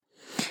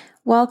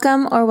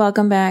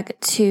Welcome back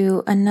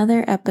to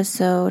another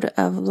episode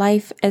of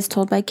Life as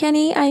Told by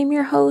Kenny. I am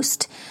your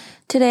host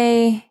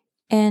today,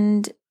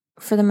 and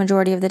for the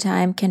majority of the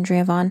time,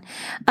 Kendria Vaughn.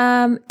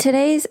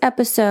 Today's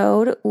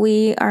episode,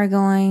 we are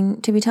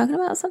going to be talking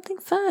about something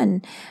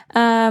fun.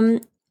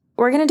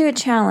 We're going to do a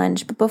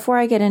challenge, but before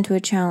I get into a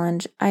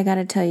challenge, I got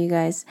to tell you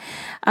guys,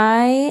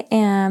 I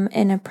am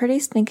in a pretty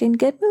stinking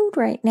good mood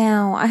right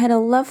now. I had a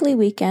lovely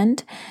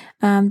weekend.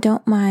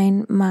 Don't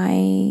mind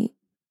my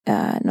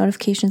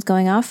notifications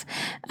going off.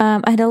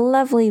 I had a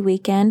lovely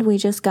weekend. We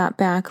just got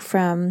back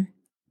from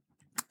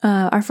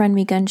our friend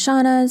Mika and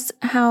Shauna's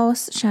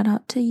house. Shout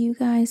out to you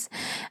guys.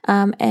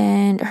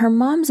 And her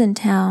mom's in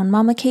town,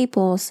 Mama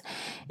Caples,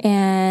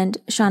 and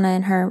Shauna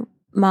and her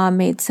mom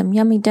made some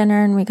yummy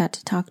dinner, and we got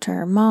to talk to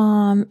her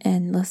mom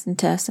and listen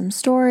to some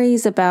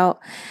stories about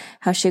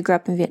how she grew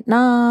up in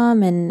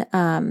Vietnam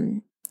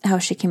and how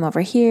she came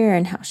over here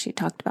and how she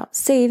talked about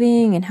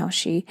saving and how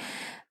she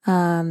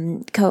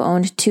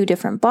co-owned 2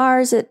 different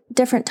bars at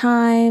different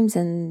times.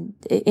 And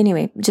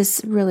anyway,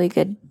 just really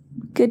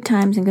good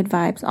times and good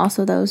vibes.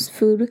 Also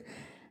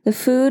the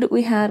food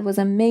we had was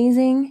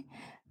amazing.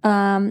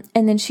 And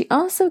then she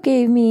also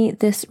gave me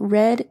this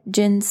red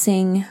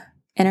ginseng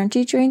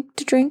energy drink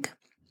to drink.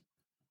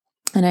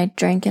 And I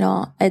drank it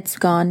all. It's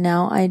gone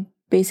now. I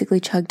basically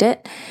chugged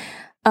it.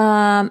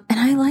 And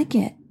I like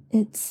it.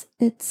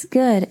 It's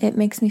good. It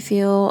makes me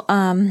feel,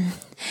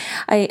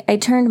 I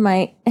turned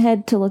my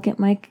head to look at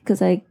Mike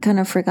because I kind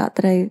of forgot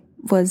that I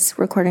was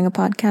recording a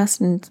podcast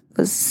and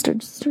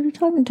started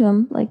talking to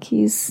him like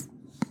he's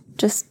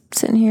just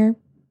sitting here.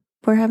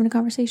 We're having a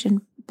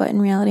conversation, but in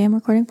reality, I'm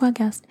recording a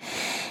podcast.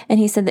 And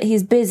he said that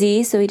he's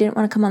busy, so he didn't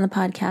want to come on the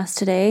podcast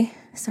today.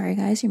 Sorry,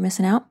 guys, you're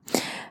missing out.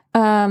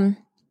 But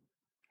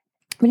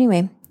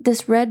anyway,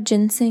 this red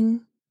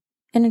ginseng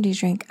energy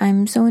drink,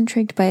 I'm so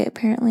intrigued by it.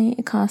 Apparently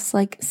it costs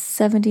like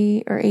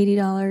 $70 or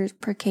 $80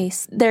 per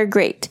case. They're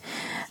great.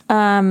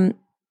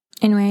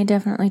 Anyway, I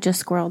definitely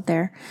just squirreled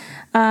there.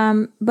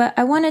 But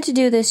I wanted to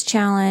do this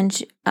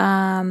challenge.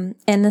 And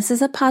this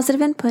is a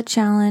positive input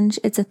challenge.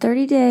 It's a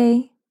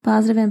 30-day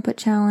positive input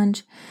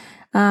challenge.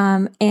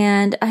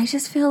 And I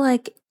just feel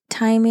like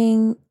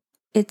timing,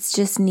 it's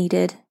just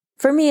needed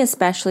for me,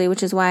 especially,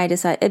 which is why I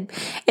decided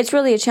it's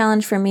really a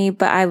challenge for me,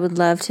 but I would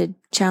love to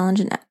challenge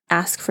and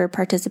ask for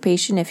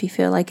participation if you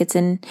feel like it's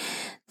in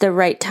the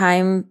right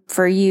time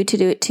for you to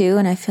do it too.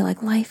 And I feel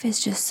like life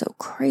is just so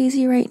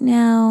crazy right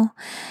now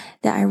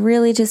that I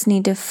really just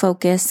need to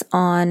focus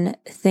on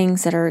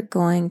things that are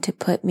going to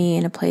put me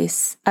in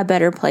a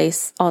better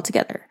place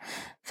altogether,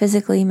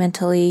 physically,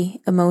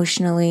 mentally,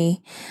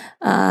 emotionally.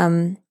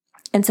 And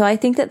so I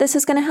think that this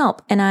is going to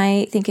help. And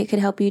I think it could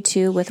help you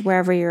too with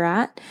wherever you're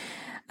at.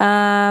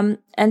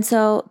 And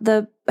so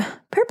the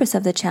purpose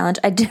of the challenge,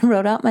 I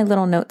wrote out my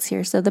little notes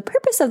here. So the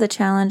purpose of the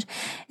challenge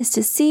is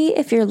to see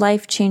if your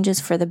life changes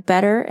for the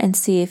better and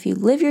see if you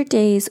live your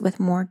days with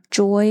more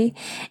joy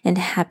and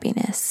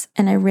happiness.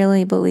 And I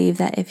really believe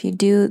that if you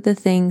do the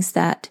things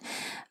that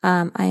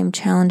I am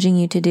challenging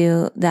you to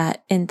do,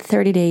 that in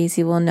 30 days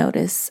you will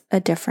notice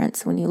a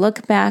difference. When you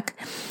look back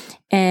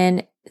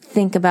and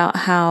think about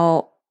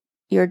how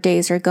your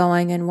days are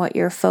going and what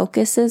your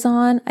focus is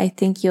on, I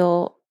think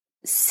you'll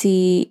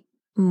see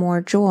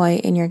more joy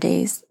in your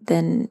days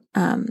than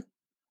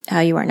how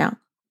you are now.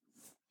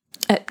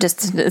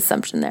 Just an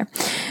assumption there.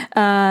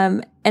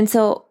 And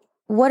so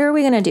what are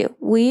we going to do?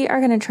 We are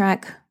going to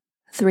track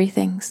 3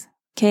 things.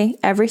 Okay.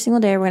 Every single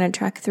day, we're going to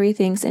track 3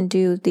 things and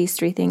do these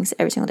 3 things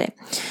every single day.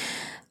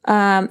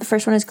 The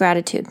first one is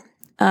gratitude.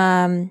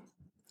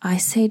 I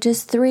say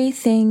just 3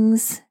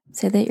 things.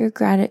 Say that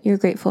you're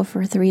grateful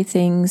for 3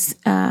 things.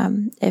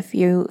 If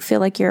you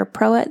feel like you're a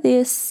pro at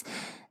this,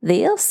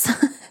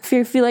 if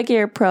you feel like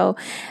you're a pro,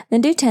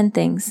 then do 10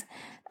 things.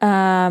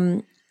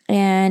 And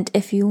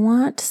if you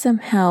want some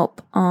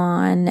help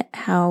on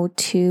how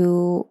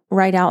to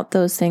write out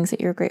those things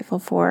that you're grateful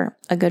for,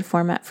 a good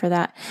format for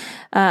that,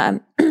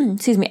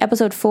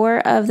 episode 4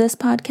 of this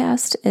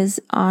podcast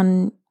is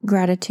on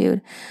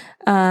gratitude.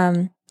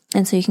 And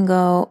so you can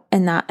go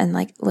and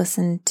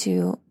listen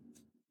to,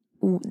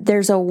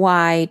 there's a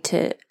why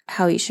to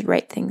how you should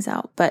write things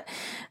out. But,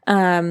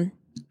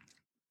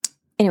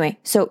 anyway,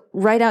 so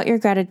write out your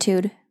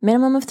gratitude,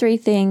 minimum of 3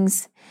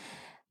 things.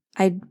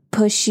 I'd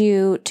push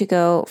you to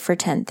go for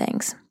 10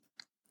 things.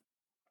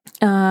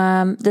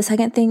 The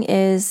second thing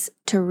is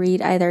to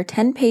read either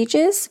 10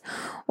 pages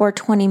or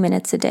 20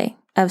 minutes a day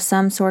of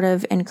some sort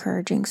of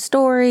encouraging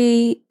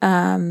story,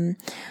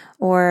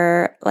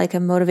 or like a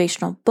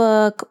motivational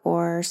book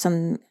or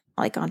some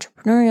like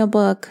entrepreneurial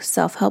book,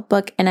 self-help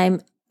book.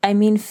 And I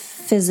mean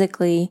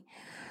physically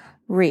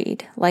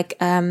read. Like,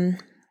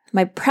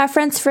 my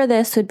preference for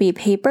this would be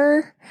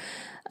paper.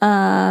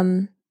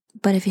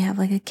 But if you have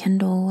like a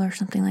Kindle or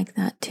something like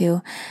that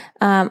too,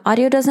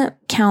 audio doesn't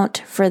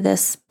count for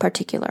this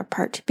particular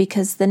part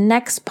because the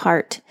next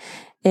part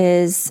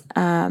is,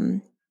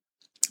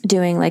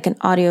 doing like an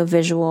audio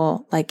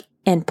visual, like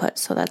input.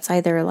 So that's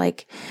either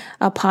like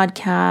a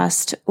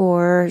podcast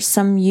or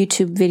some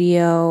YouTube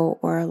video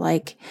or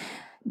like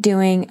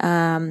doing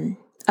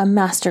a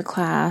master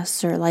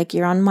class, or like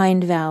you're on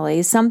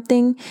Mindvalley,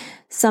 something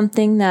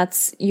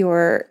that's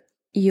you're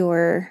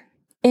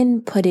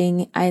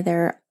inputting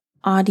either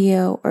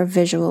audio or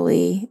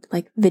visually,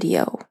 like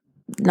video,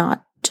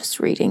 not just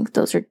reading.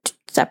 Those are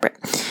separate.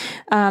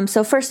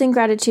 So first thing,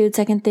 gratitude.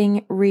 Second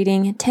thing,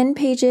 reading 10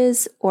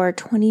 pages or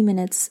 20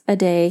 minutes a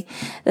day.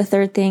 The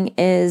third thing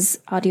is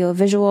audio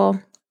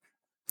visual.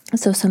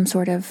 So some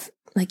sort of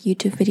like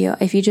YouTube video.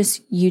 If you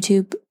just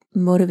YouTube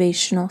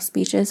motivational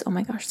speeches, oh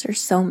my gosh,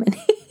 there's so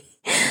many.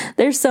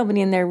 There's so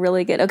many and they're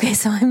really good. Okay,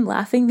 so I'm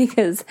laughing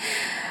because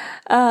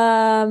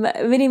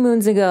many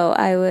moons ago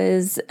I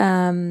was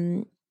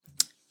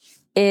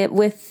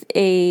with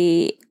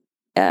a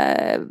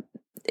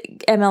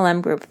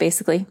MLM group,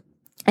 basically.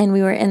 And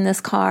we were in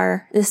this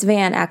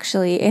van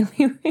actually, and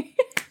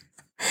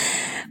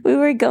we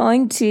were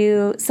going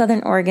to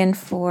Southern Oregon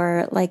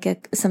for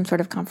like some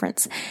sort of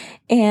conference,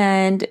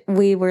 and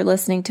we were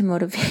listening to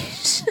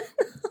motivational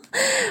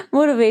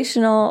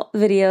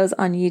videos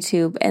on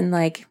YouTube, and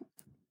like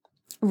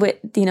with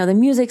the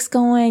music's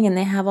going, and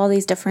they have all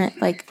these different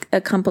like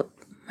this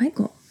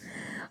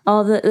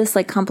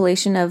like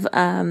compilation of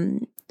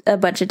a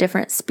bunch of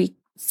different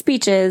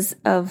speeches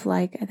of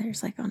like,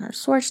 there's like Arnold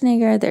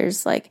Schwarzenegger,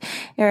 there's like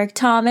Eric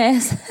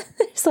Thomas,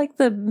 there's like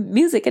the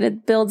music and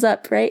it builds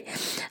up, right?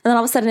 And then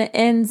all of a sudden it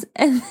ends,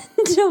 and my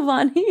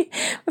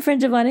friend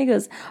Giovanni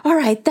goes, all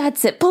right,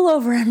 that's it, pull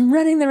over, I'm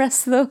running the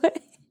rest of the way.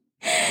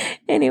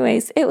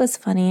 Anyways, it was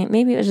funny.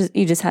 Maybe it was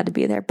you just had to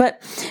be there,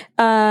 but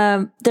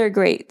they're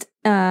great.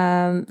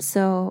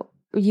 So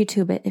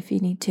YouTube it if you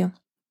need to.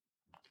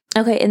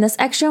 Okay, and this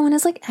extra one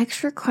is like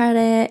extra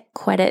credit.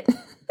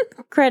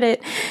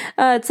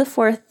 It's the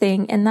fourth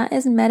thing, and that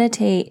is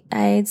meditate.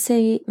 I'd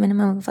say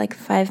minimum of like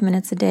 5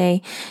 minutes a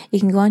day. You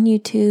can go on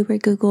YouTube or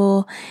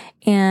Google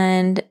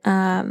and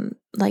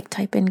like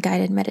type in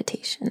guided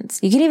meditations.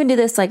 You can even do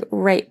this like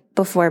right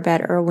before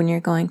bed or when you're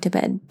going to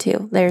bed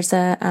too. There's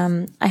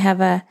I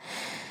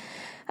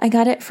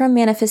got it from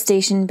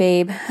Manifestation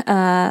Babe.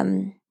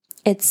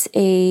 It's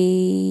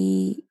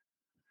a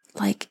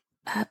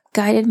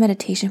guided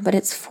meditation, but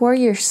it's for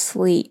your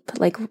sleep,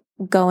 like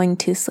going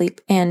to sleep,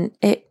 and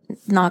it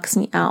knocks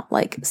me out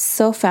like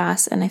so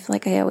fast, and I feel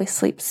like I always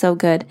sleep so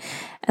good,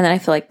 and then I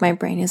feel like my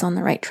brain is on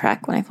the right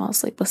track when I fall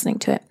asleep listening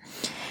to it.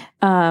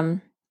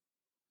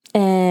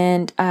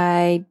 And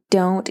I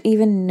don't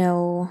even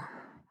know,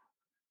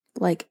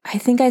 like, I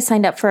think I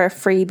signed up for a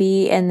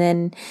freebie, and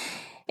then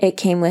it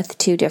came with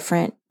two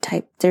different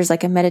there's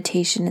like a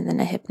meditation and then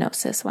a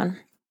hypnosis one.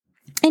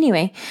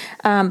 Anyway,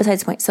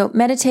 besides the point. So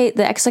meditate,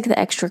 the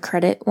extra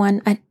credit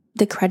one,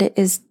 the credit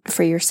is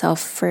for yourself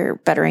for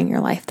bettering your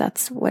life.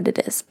 That's what it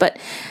is. But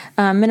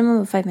minimum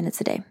of 5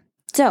 minutes a day.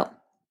 So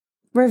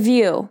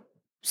review.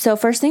 So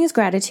first thing is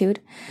gratitude.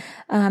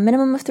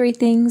 Minimum of 3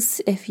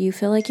 things. If you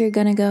feel like you're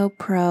going to go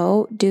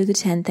pro, do the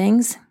 10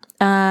 things.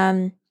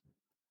 Number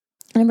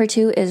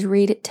 2 is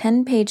read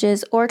 10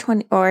 pages or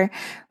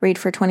read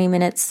for 20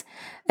 minutes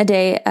a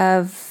day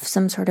of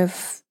some sort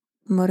of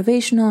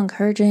motivational,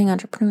 encouraging,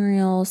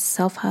 entrepreneurial,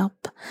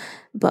 self-help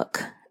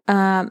book.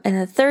 And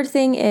the third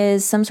thing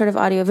is some sort of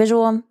audio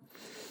visual,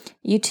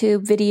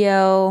 YouTube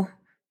video,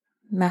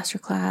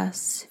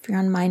 masterclass. If you're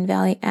on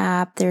Mindvalley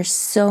app, there's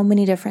so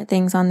many different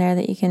things on there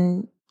that you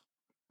can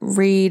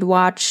read,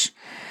 watch,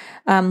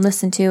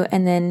 listen to.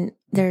 And then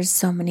there's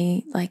so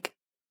many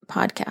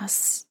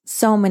podcasts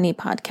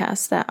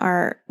that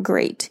are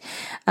great.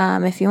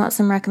 If you want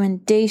some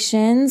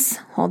recommendations,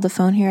 hold the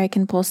phone here. I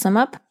can pull some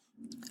up.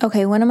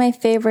 Okay, one of my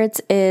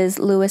favorites is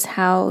Lewis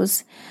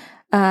Howes,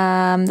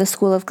 The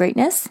School of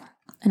Greatness.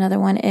 Another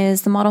one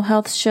is The Model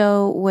Health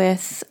Show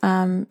with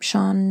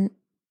Sean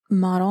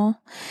Model.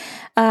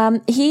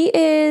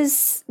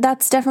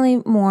 That's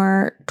definitely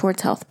more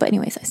towards health, but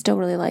anyways, I still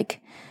really like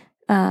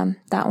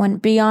that one.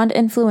 Beyond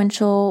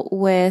Influential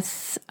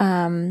with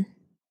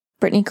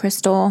Brittany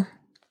Crystal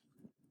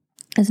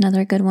is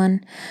another good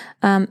one.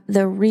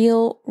 The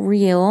Real,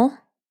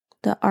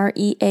 the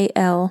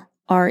REAL,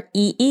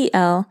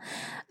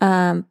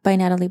 by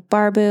Natalie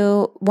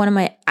Barbu. One of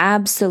my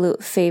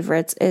absolute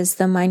favorites is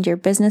the Mind Your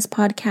Business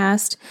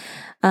podcast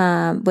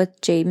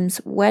with James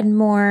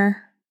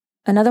Wedmore.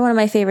 Another one of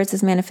my favorites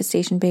is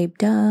Manifestation Babe,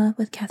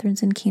 with Catherine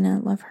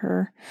Zinkina. Love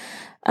her.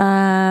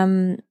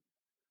 I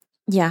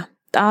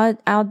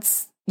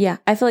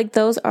feel like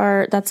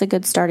that's a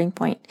good starting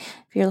point.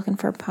 If you're looking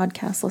for a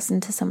podcast, listen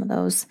to some of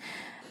those.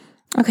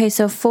 Okay,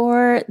 so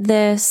for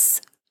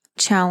this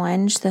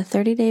challenge, the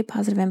 30-day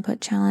positive input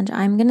challenge,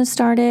 I'm going to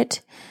start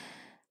it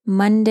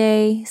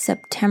Monday,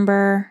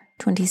 September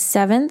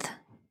 27th,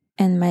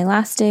 and my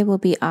last day will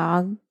be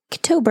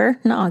October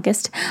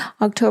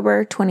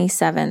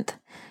 27th.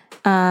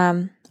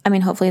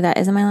 Hopefully that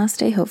isn't my last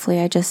day. Hopefully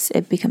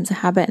it becomes a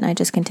habit and I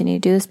just continue to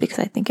do this because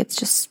I think it's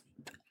just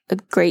a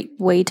great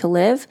way to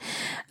live.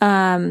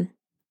 But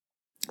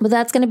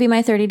that's going to be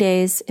my 30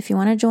 days. If you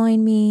want to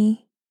join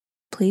me,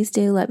 please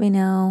do let me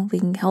know. We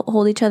can help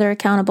hold each other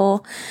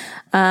accountable.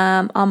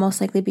 I'll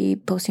most likely be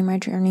posting my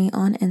journey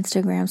on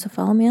Instagram, so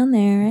follow me on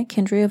there at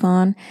Kendria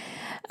Vaughn.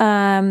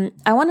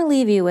 I want to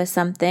leave you with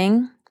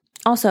something.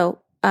 Also,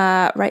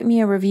 write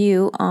me a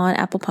review on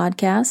Apple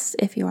Podcasts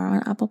if you are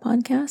on Apple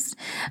Podcasts,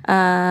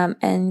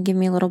 and give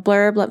me a little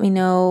blurb. Let me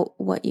know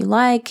what you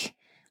like,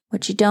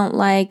 what you don't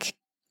like,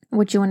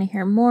 what you want to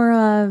hear more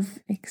of,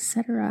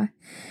 etc.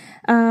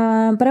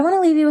 But I want to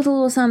leave you with a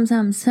little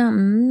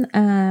something.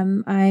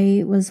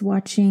 I was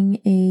watching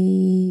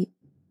a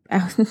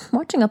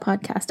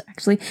podcast,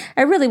 actually.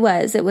 I really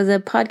was. It was a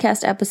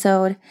podcast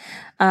episode,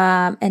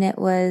 and it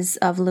was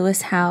of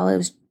Lewis Howes. It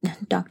was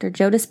Dr.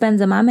 Joe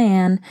Dispenza, my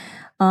man,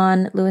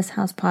 on Lewis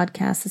Howes'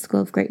 podcast, The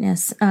School of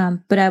Greatness.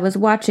 But I was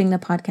watching the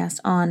podcast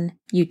on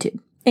YouTube.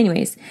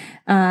 Anyways,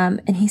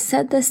 and he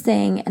said this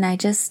thing, and I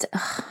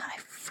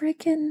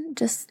freaking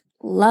just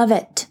love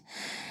it.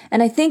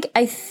 And I think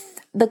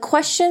the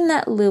question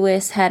that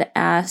Lewis had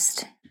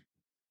asked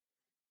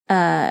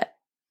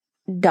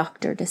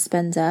Dr.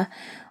 Dispenza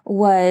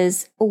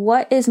was,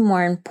 what is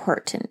more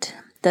important,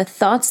 the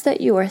thoughts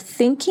that you are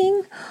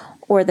thinking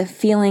or the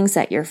feelings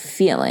that you're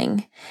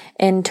feeling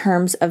in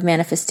terms of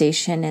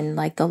manifestation and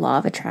like the law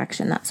of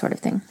attraction, that sort of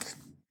thing?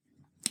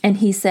 And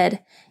he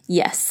said,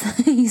 yes.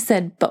 He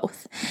said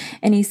both.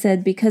 And he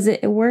said, because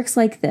it works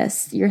like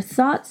this. Your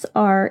thoughts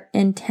are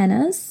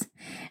antennas,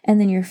 and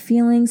then your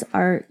feelings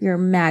are your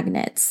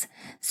magnets.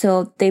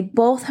 So they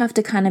both have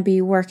to kind of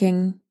be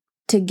working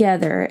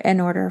together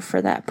in order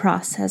for that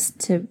process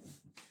to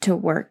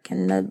work.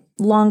 And the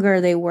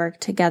longer they work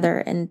together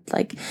and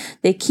like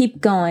they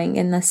keep going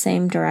in the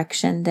same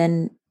direction,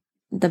 then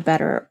the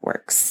better it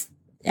works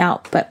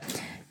out. But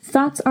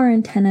thoughts are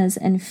antennas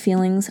and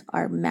feelings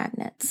are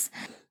magnets.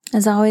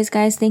 As always,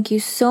 guys, thank you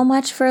so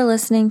much for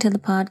listening to the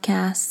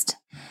podcast,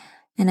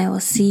 and I will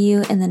see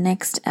you in the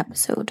next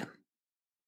episode.